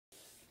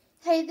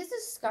Hey, this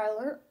is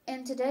Skylar,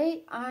 and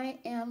today I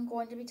am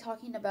going to be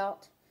talking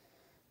about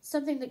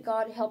something that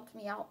God helped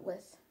me out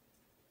with.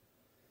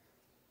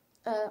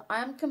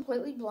 I'm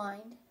completely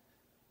blind.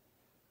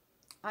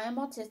 I am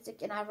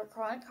autistic, and I have a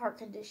chronic heart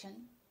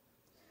condition.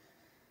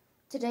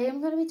 Today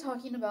I'm going to be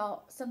talking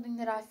about something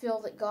that I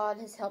feel that God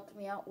has helped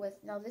me out with.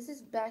 Now, this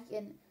is back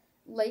in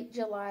late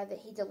July that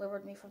He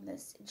delivered me from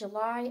this.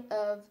 July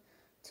of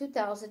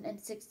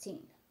 2016.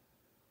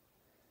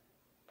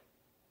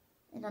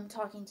 And I'm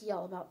talking to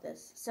y'all about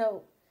this.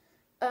 So,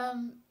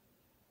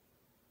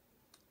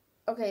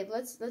 okay,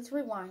 let's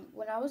rewind.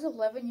 When I was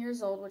 11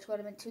 years old, which would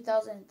have been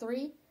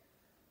 2003,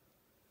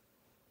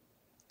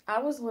 I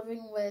was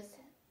living with,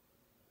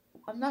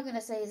 I'm not going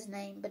to say his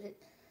name, but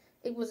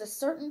it was a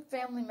certain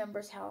family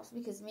member's house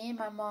because me and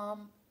my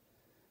mom,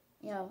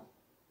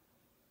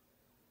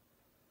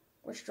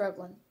 were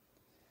struggling.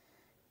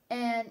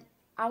 And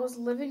I was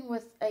living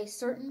with a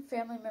certain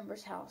family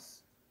member's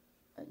house.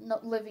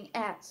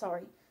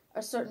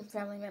 A certain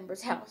family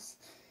member's house.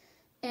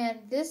 And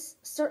this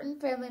certain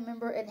family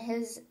member and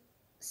his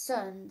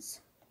sons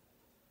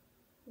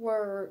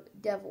were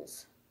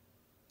devils.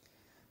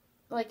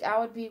 Like, I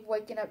would be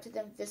waking up to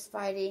them fist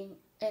fighting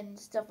and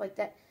stuff like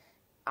that.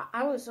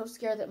 I was so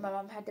scared that my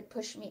mom had to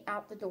push me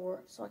out the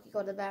door so I could go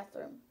to the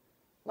bathroom.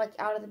 Like,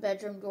 out of the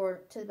bedroom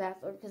door to the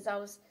bathroom, because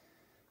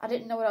I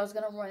didn't know what I was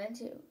going to run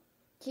into.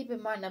 Keep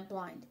in mind, I'm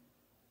blind.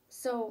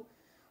 So,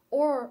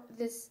 or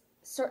this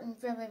certain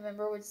family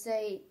member would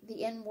say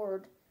the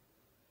N-word,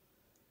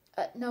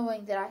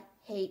 knowing that I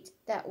hate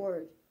that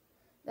word.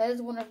 That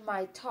is one of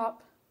my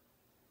top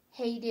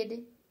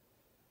hated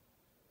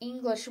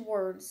English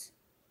words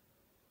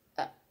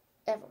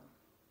ever.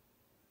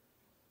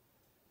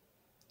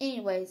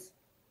 Anyways,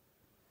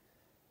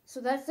 so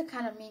that's the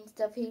kind of mean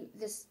stuff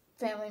this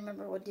family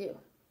member would do.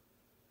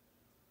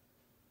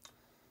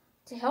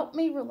 To help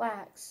me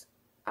relax,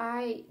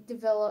 I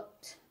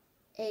developed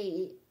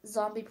a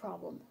zombie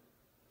problem.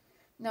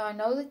 Now, I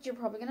know that you're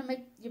probably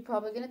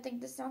gonna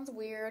think this sounds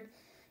weird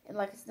and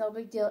like it's no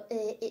big deal.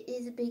 It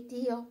is a big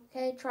deal.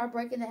 Okay, try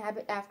breaking the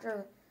habit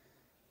after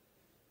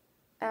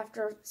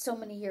so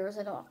many years.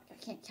 I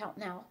can't count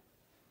now.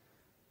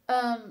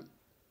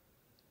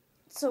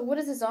 So what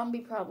is a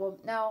zombie problem?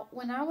 Now,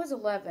 when I was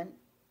 11,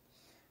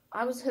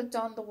 I was hooked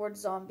on the word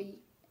zombie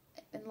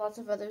and lots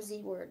of other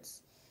Z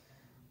words.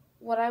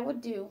 What I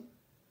would do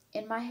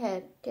in my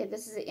head, okay,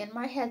 this is an in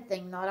my head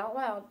thing, not out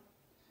loud.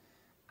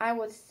 I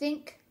would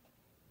think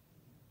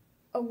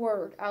a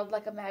word. I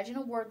would imagine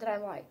a word that I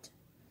liked.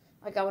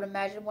 Like, I would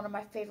imagine one of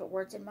my favorite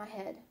words in my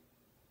head.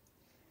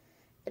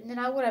 And then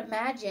I would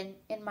imagine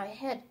in my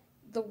head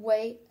the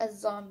way a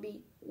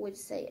zombie would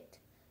say it.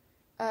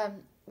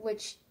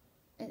 Which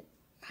it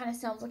kind of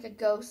sounds like a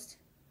ghost.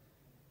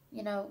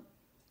 You know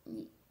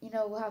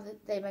how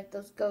they make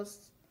those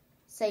ghosts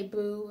say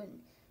boo, and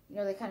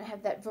they kind of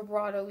have that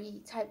vibrato-y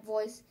type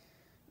voice.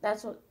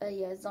 That's what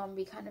a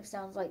zombie kind of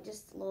sounds like,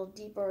 just a little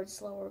deeper and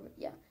slower. But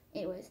yeah,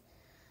 anyways.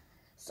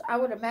 So I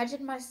would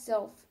imagine I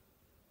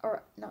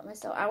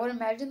would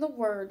imagine the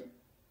word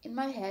in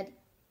my head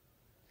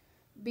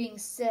being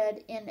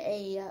said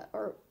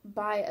or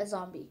by a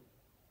zombie,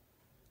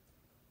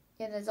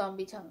 in a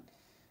zombie tone.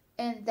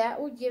 And that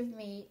would give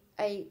me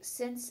a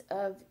sense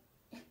of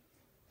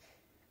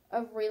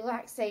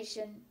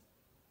relaxation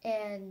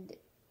and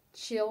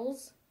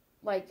chills,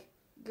 like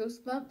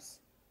goosebumps.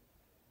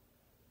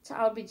 So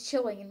I would be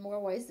chilling in more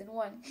ways than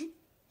one.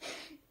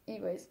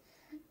 Anyways.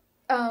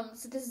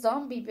 So this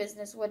zombie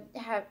business would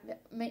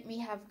make me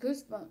have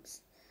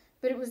goosebumps.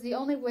 But it was the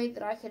only way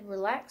that I could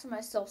relax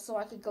myself so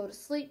I could go to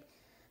sleep,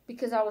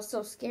 because I was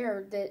so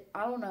scared that,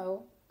 I don't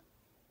know,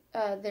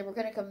 they were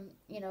going to come,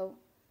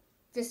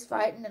 fist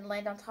fighting and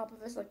land on top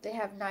of us like they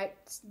have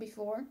nights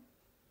before.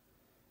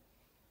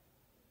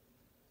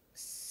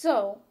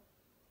 So,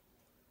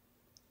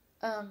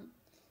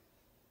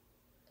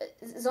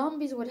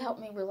 zombies would help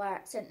me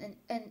relax. And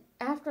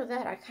after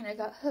that, I kind of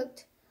got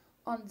hooked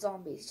on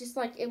zombies, just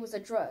like it was a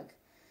drug.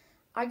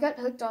 I got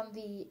hooked on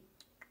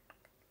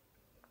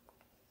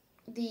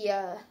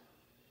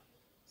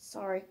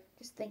sorry,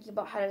 just thinking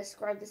about how to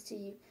describe this to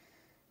you.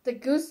 The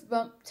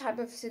goosebump type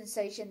of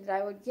sensation that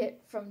I would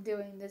get from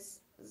doing this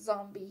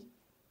zombie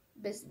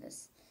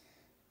business.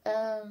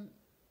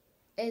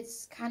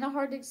 It's kind of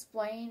hard to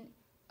explain,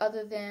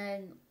 other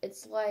than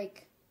it's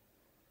like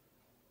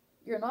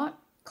you're not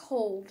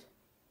cold,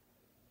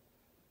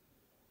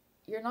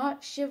 you're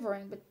not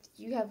shivering, but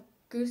you have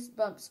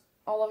goosebumps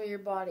all over your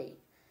body.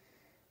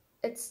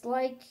 It's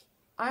like,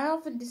 I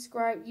often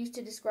used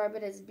to describe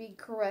it as being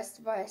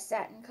caressed by a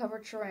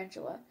satin-covered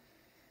tarantula.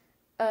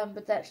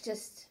 But that's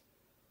just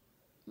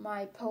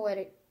my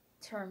poetic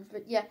terms.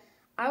 But yeah,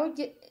 I would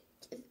get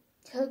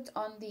hooked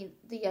on the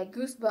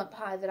goosebump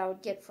high that I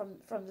would get from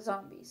the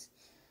zombies.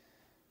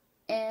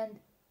 And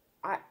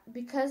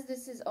because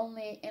this is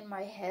only in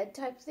my head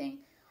type thing,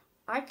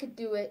 I could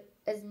do it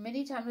as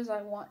many times as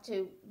I want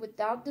to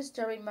without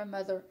disturbing my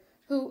mother,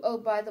 who, oh,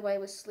 by the way,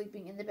 was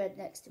sleeping in the bed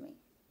next to me.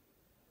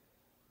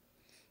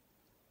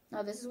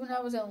 Now, this is when I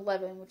was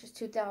 11, which is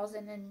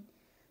 2000 and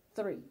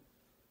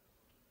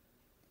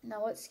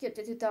Now let's skip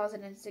to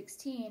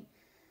 2016.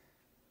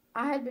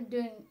 I had been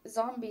doing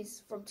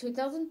zombies from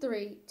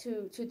 2003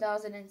 to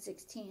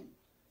 2016.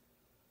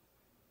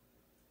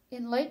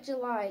 In late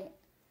July,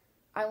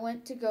 I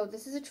went to go,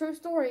 this is a true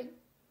story,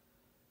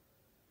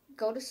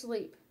 go to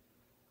sleep.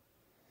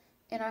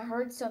 And I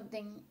heard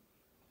something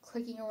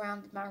clicking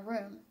around in my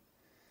room,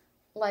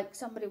 like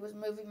somebody was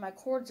moving my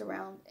cords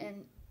around,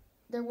 and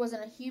there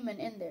wasn't a human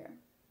in there.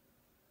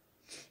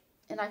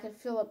 And I could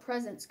feel a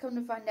presence. Come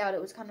to find out,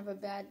 it was kind of a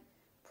bad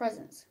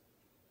presence.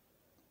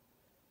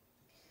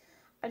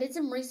 I did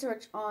some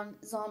research on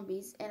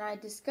zombies, and I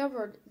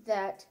discovered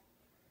that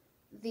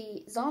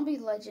the zombie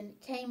legend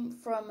came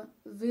from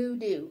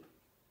voodoo.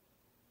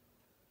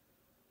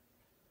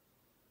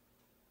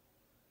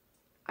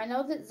 I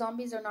know that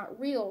zombies are not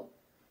real,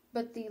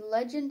 but the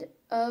legend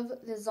of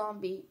the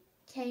zombie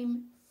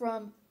came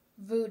from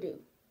voodoo,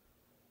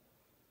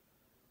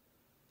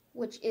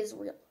 which is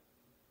real.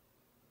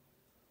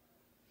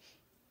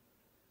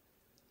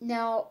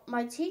 Now,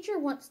 my teacher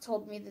once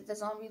told me that the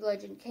zombie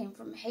legend came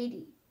from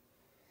Haiti,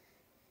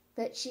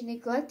 but she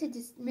neglected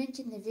to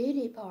mention the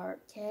voodoo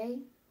part, okay?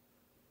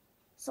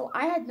 So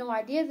I had no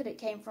idea that it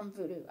came from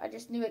voodoo. I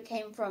just knew it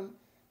came from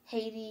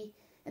Haiti,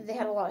 and they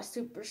had a lot of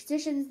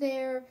superstitions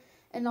there,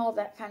 and all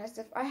that kind of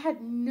stuff. I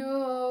had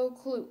no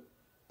clue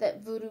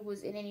that voodoo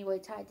was in any way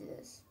tied to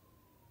this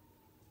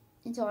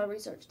until I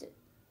researched it.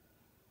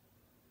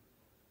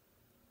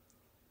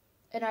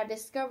 And I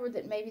discovered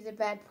that maybe the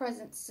bad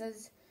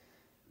presences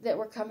that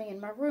were coming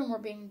in my room were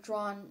being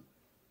drawn,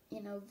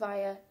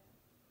 via,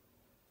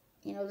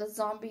 the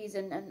zombies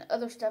and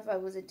other stuff I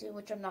was into,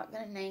 which I'm not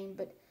going to name,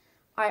 but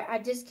I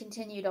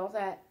discontinued all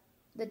that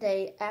the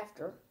day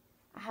after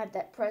I had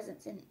that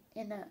presence in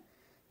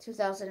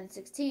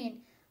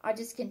 2016. I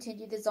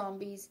discontinued the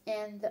zombies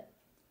and the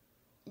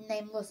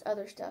nameless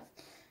other stuff.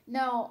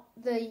 Now,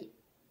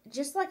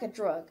 just like a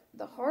drug,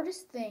 the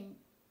hardest thing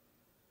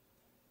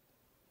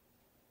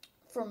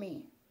for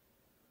me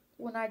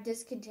when I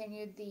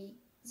discontinued the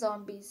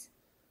zombies,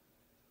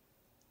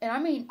 and I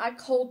mean, I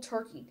cold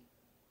turkeyed.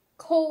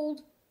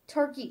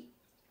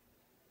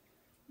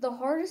 The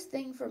hardest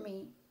thing for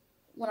me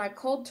when I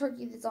cold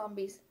turkeyed the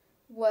zombies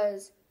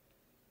was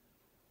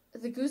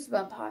the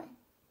goosebump high.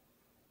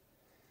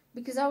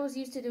 Because I was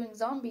used to doing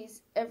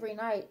zombies every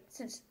night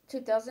since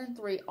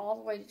 2003 all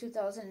the way to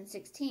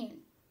 2016.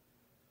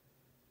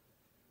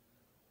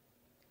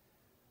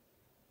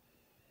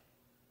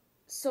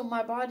 So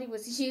my body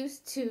was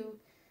used to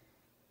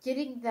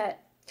getting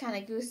that kind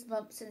of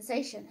goosebump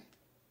sensation.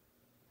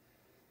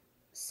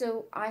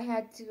 So I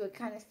had to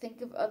kind of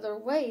think of other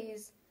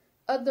ways,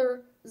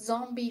 other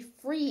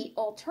zombie-free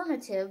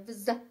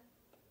alternatives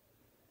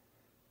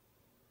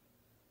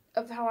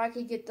of how I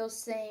could get those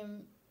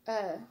same,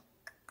 that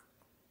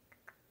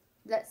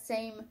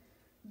same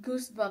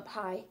goosebump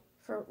high,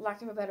 for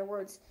lack of a better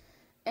words.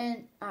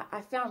 And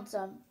I found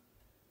some.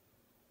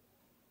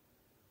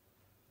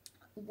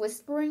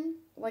 Whispering,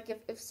 like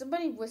if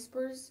somebody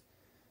whispers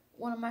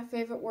one of my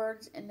favorite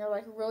words and they're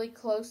like really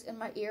close in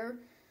my ear,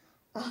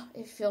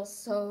 it feels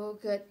so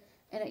good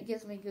and it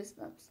gives me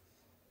goosebumps.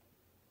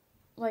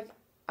 Like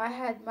I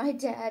had my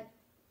dad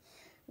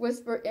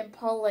whisper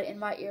Impala in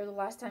my ear the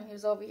last time he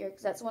was over here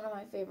because that's one of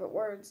my favorite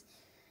words,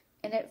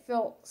 and it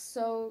felt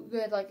so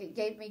good. Like it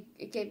gave me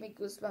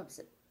goosebumps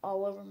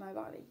all over my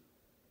body.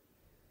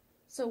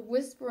 So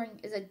whispering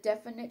is a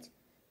definite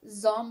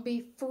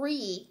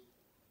zombie-free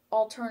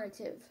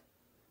alternative,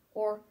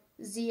 or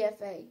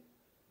ZFA.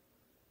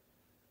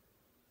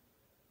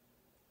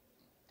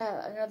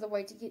 Another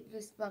way to get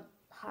goosebump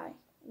high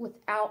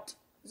without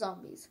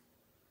zombies.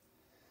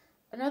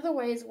 Another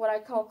way is what I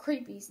call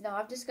creepies. Now,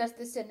 I've discussed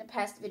this in a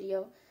past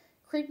video.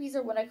 Creepies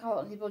are what I call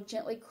it when people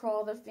gently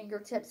crawl their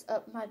fingertips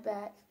up my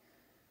back,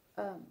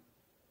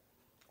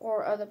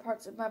 or other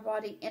parts of my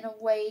body in a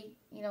way,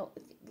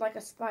 like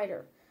a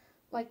spider.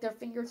 Like their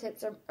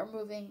fingertips are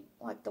moving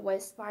like the way a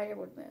spider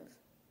would move.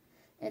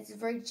 And it's a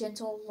very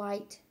gentle,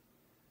 light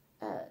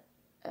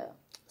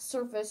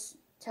surface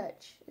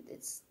touch.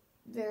 It's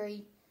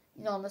very,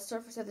 on the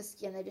surface of the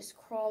skin. They just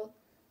crawl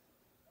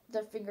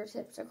their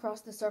fingertips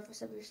across the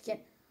surface of your skin.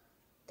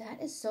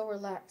 That is so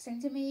relaxing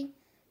to me.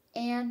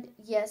 And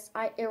yes,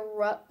 I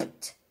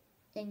erupt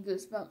in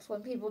goosebumps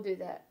when people do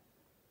that.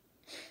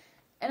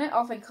 And I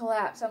often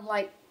collapse. I'm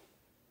like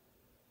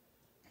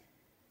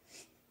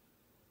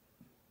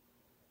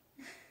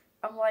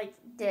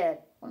dead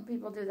when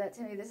people do that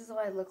to me. This is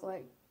what I look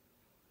like.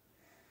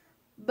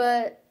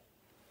 But,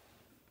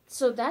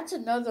 so that's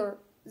another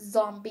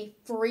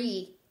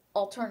zombie-free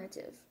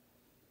alternative,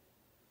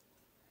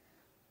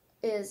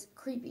 is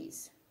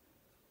creepies.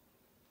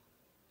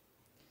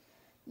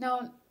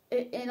 Now,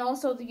 and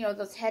also,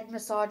 those head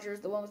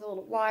massagers, the one with the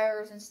little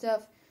wires and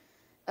stuff,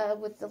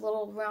 with the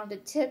little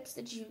rounded tips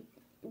that you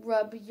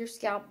rub your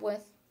scalp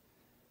with,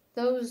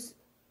 those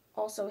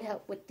also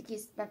help with the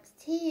goosebumps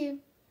too.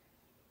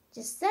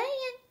 Just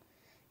saying.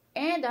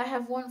 And I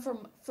have one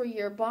for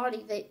your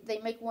body. They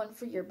make one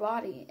for your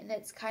body, and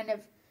it's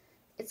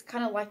it's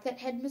kind of like that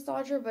head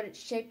massager, but it's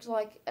shaped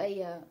like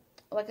a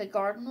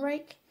garden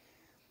rake,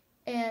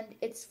 and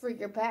it's for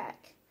your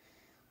back.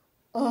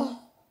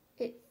 Oh,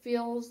 it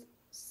feels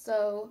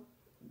so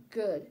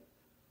good.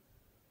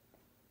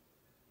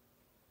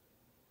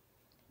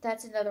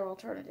 That's another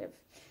alternative.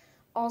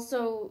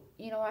 Also,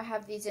 I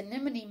have these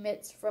anemone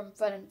mitts from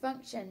Fun and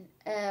Function.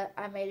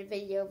 I made a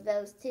video of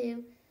those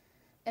too,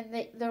 and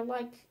they're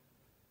like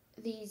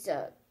these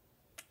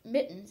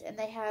mittens, and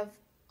they have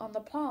on the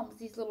palms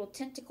these little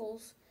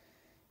tentacles,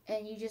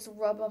 and you just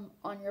rub them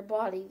on your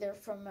body. They're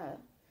from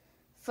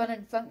Fun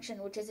and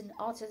Function, which is an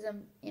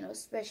autism,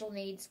 special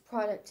needs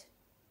product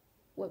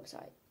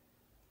website.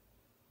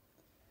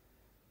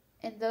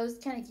 And those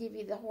kind of give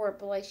you the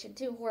horripilation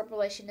too.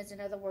 Horripilation is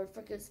another word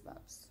for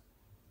goosebumps.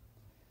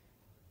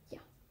 Yeah,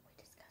 we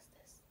discussed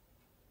this.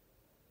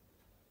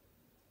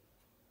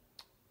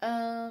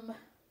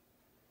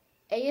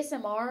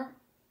 ASMR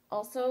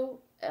also,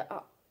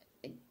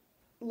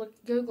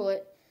 Google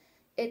it.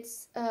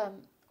 It's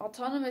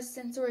autonomous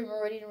sensory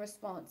meridian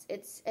response.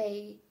 It's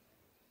a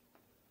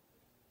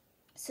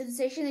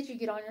sensation that you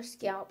get on your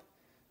scalp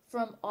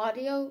from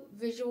audio,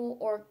 visual,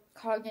 or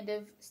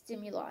cognitive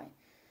stimuli.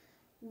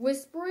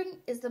 Whispering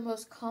is the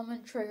most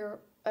common trigger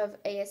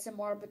of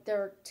ASMR, but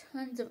there are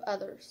tons of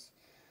others.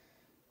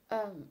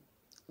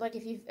 Like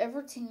if you've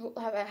ever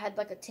had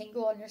like a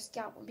tingle on your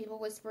scalp when people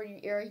whisper in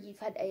your ear, you've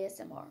had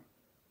ASMR.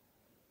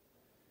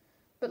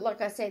 But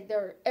like I said,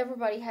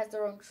 everybody has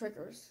their own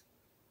triggers.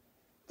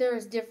 They're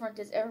as different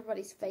as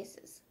everybody's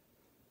faces,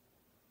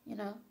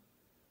 and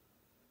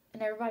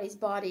everybody's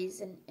bodies,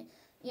 and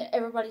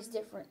everybody's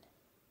different.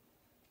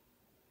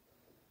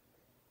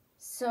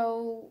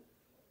 So,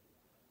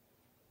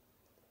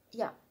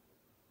 yeah.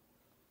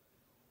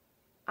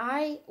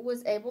 I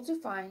was able to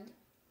find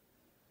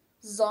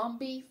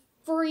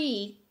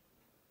zombie-free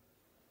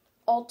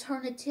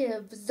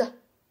alternatives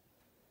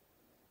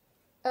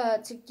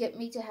to get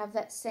me to have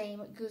that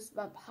same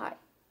goosebump high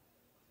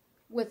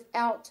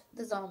without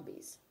the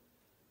zombies.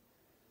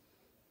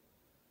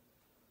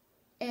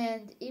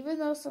 And even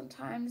though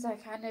sometimes I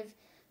kind of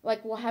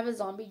will have a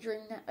zombie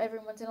dream every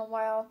once in a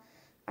while,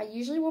 I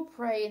usually will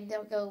pray and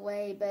they'll go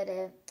away, but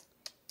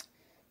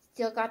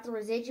still got the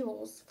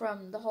residuals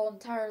from the whole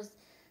entire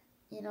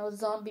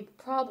zombie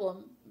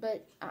problem.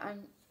 But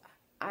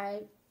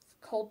I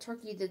cold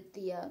turkey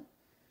the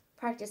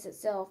practice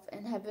itself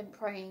and have been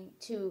praying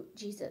to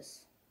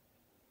Jesus.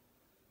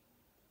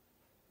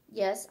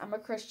 Yes, I'm a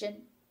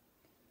Christian.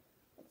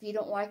 If you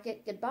don't like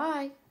it,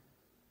 goodbye.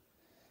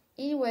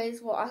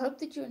 Anyways, well, I hope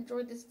that you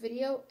enjoyed this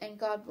video, and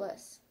God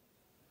bless.